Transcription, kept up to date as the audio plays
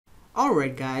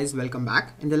Alright guys, welcome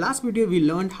back. In the last video we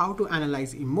learned how to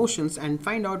analyze emotions and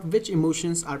find out which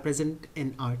emotions are present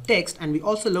in our text, and we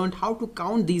also learned how to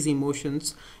count these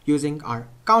emotions using our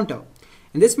counter.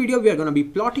 In this video we are going to be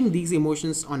plotting these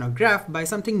emotions on a graph by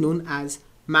something known as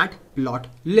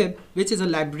Matplotlib, which is a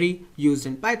library used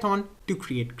in Python to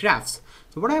create graphs.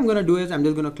 So what I'm going to do is I'm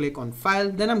just going to click on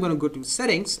File, then I'm going to go to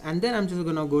Settings, and then I'm just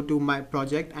going to go to My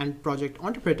Project and Project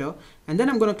Interpreter, and then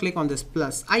I'm going to click on this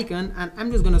plus icon and I'm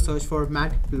just going to search for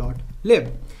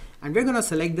Matplotlib. And we're going to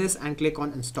select this and click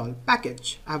on Install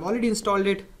Package. I've already installed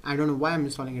it. I don't know why I'm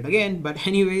installing it again, but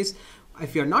anyways,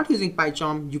 if you're not using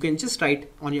PyCharm, you can just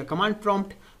write on your command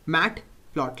prompt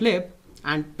Matplotlib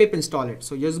and pip install it.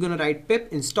 So you're just going to write pip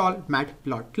install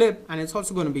Matplotlib, and it's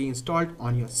also going to be installed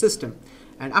on your system.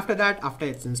 And after that, after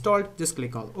it's installed, just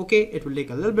click on OK. It will take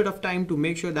a little bit of time to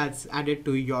make sure that's added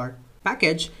to your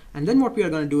package. And then what we are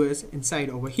going to do is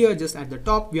inside over here, just at the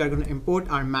top, we are going to import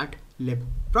our Matlib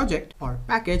project or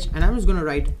package. And I'm just going to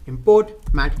write import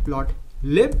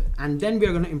Matplotlib. And then we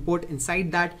are going to import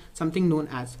inside that something known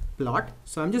as plot.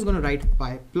 So I'm just going to write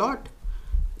by plot.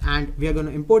 And we are going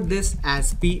to import this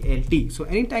as PLT. So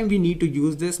anytime we need to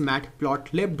use this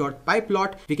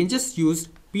matplotlib.pyplot, we can just use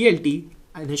PLT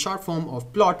in the short form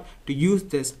of plot to use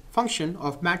this function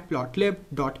of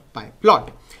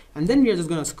matplotlib.pyplot. And then we are just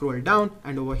going to scroll down,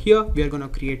 and over here we are going to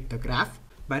create the graph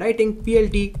by writing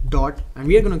plt dot, and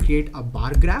we are going to create a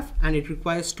bar graph, and it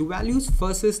requires two values.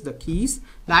 First is the keys,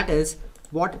 that is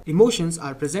what emotions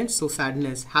are present, so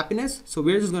sadness, happiness. So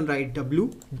we're just going to write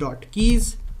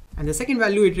w.keys. And the second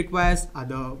value it requires are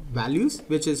the values,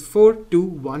 which is 4, 2,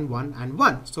 1, 1, and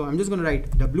 1. So I'm just going to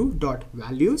write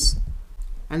w.values.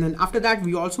 And then after that,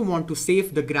 we also want to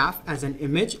save the graph as an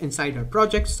image inside our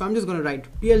project. So I'm just going to write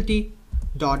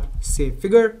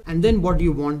plt.savefigure. And then what do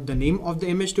you want the name of the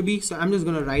image to be? So I'm just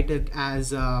going to write it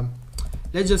as,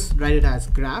 let's just write it as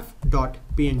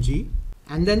graph.png.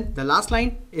 And then the last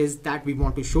line is that we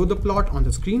want to show the plot on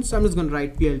the screen. So I'm just going to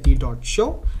write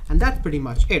plt.show, and that's pretty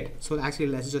much it. So actually,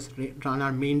 let's just run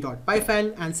our main.py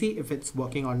file and see if it's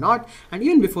working or not. And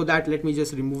even before that, let me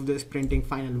just remove this printing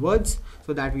final words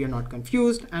so that we are not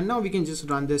confused. And now we can just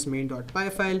run this main.py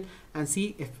file and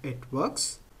see if it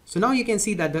works. So now you can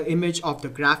see that the image of the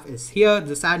graph is here.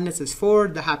 The sadness is 4,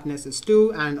 the happiness is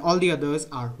 2, and all the others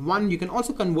are 1. You can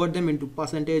also convert them into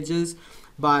percentages,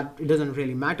 but it doesn't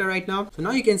really matter right now. So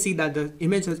now you can see that the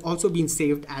image has also been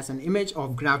saved as an image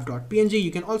of graph.png.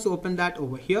 You can also open that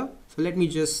over here. So let me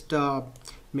just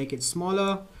make it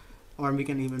smaller, or we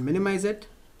can even minimize it.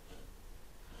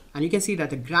 And you can see that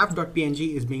the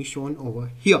graph.png is being shown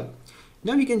over here.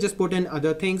 Now we can just put in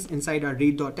other things inside our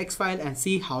read.txt file and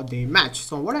see how they match.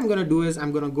 So what I'm going to do is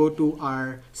I'm going to go to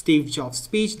our Steve Jobs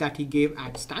speech that he gave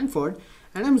at Stanford,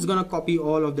 and I'm just going to copy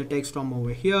all of the text from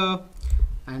over here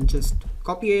and just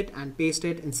copy it and paste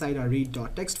it inside our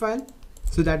read.txt file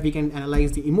so that we can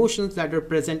analyze the emotions that are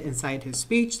present inside his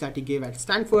speech that he gave at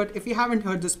Stanford. If you haven't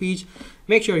heard the speech,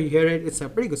 make sure you hear it. It's a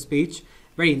pretty good speech,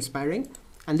 very inspiring.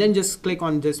 And then just click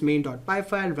on this main.py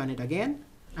file, run it again.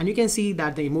 And you can see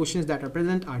that the emotions that are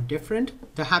present are different.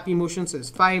 The happy emotions is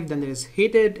 5, then there is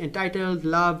hated, entitled,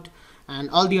 loved, and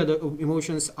all the other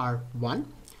emotions are 1.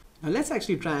 Now let's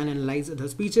actually try and analyze the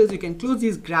speeches. You can close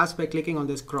these graphs by clicking on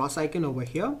this cross icon over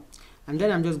here. And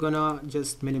then I'm just gonna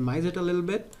minimize it a little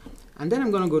bit. And then I'm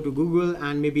gonna go to Google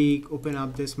and maybe open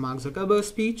up this Mark Zuckerberg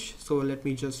speech. So let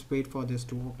me just wait for this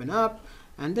to open up.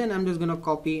 And then I'm just gonna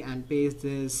copy and paste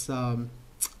this, all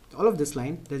of this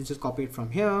line. Let's just copy it from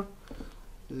here.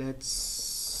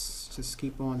 Let's just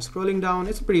keep on scrolling down.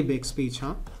 It's a pretty big speech,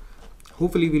 huh?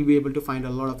 Hopefully we'll be able to find a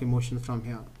lot of emotions from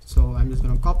here. So I'm just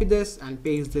going to copy this and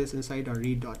paste this inside our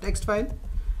read.txt file.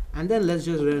 And then let's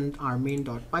just run our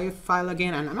main.py file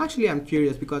again. And I'm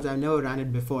curious because I've never ran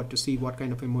it before to see what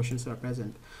kind of emotions are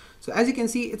present. So as you can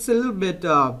see, it's a little bit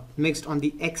mixed on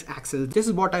the x-axis. This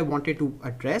is what I wanted to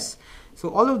address. So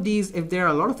all of these, if there are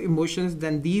a lot of emotions,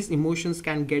 then these emotions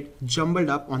can get jumbled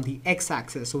up on the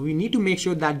x-axis. So we need to make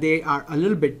sure that they are a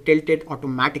little bit tilted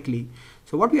automatically.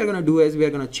 So what we are going to do is we are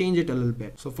going to change it a little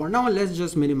bit. So for now, let's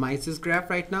just minimize this graph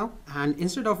right now. And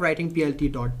instead of writing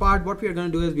plt.part, what we are going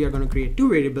to do is we are going to create two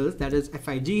variables, that is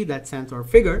fig, that stands for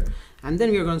figure. And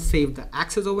then we are going to save the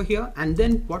axis over here. And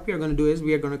then what we are going to do is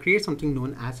we are going to create something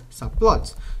known as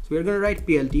subplots. So we are going to write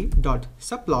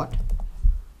plt.subplot.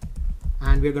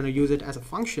 And we're going to use it as a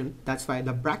function. That's why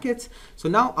the brackets. So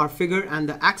now our figure and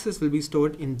the axis will be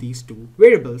stored in these two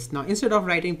variables. Now instead of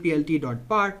writing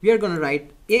plt.bar, we are going to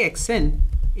write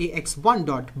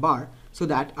ax1.bar so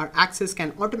that our axis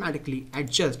can automatically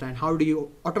adjust. And how do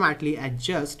you automatically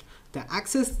adjust the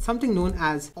access something known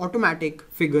as automatic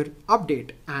figure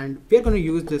update, and we're going to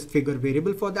use this figure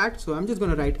variable for that. So I'm just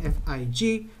going to write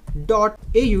fig dot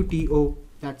auto,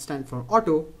 that stands for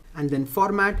auto, and then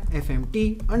format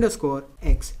fmt underscore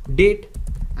x date,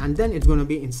 and then it's going to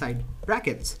be inside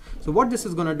brackets. So what this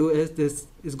is going to do is this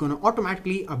is going to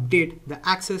automatically update the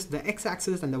axis, the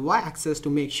x-axis and the y-axis to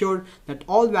make sure that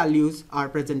all values are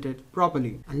presented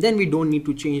properly. And then we don't need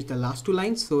to change the last two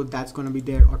lines, so that's going to be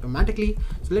there automatically.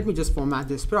 So let me just format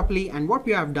this properly, and what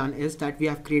we have done is that we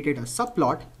have created a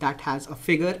subplot that has a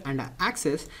figure and an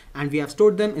axis, and we have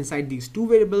stored them inside these two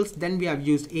variables. Then we have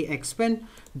used axspin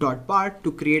dot bar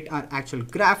to create our actual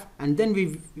graph, and then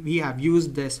we have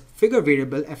used this figure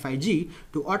variable fig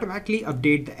to automatically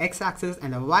update the x-axis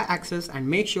and the y-axis and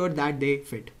make sure that they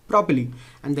fit properly.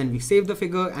 And then we save the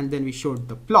figure, and then we showed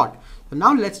the plot. So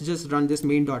now let's just run this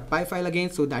main.py file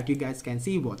again so that you guys can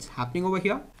see what's happening over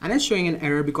here. And it's showing an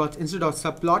error because instead of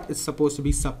subplot it's supposed to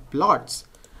be subplots.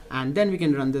 And then we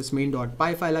can run this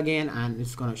main.py file again, and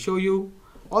it's going to show you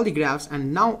all the graphs,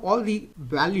 and now all the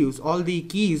values, all the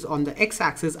keys on the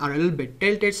x-axis are a little bit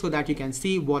tilted so that you can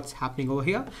see what's happening over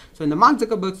here. So in the Mark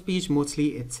Zuckerberg speech,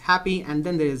 mostly it's happy, and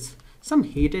then there is some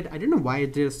hated. I don't know why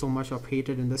there's so much of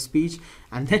hated in the speech.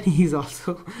 And then he's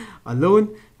also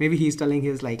alone. Maybe he's telling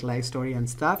his like life story and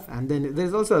stuff. And then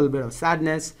there's also a little bit of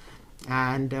sadness.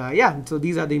 And yeah, so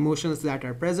these are the emotions that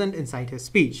are present inside his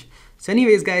speech. So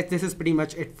anyways, guys, this is pretty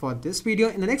much it for this video.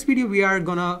 In the next video, we are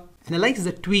gonna analyze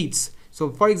the tweets. So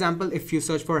for example, if you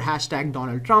search for hashtag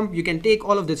Donald Trump, you can take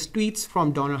all of these tweets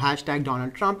from hashtag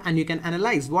Donald Trump, and you can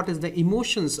analyze what is the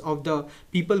emotions of the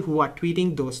people who are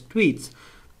tweeting those tweets.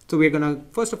 So we're going to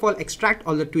first of all extract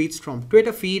all the tweets from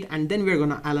Twitter feed, and then we're going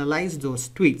to analyze those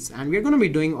tweets, and we're going to be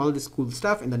doing all this cool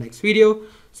stuff in the next video.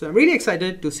 So I'm really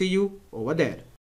excited to see you over there.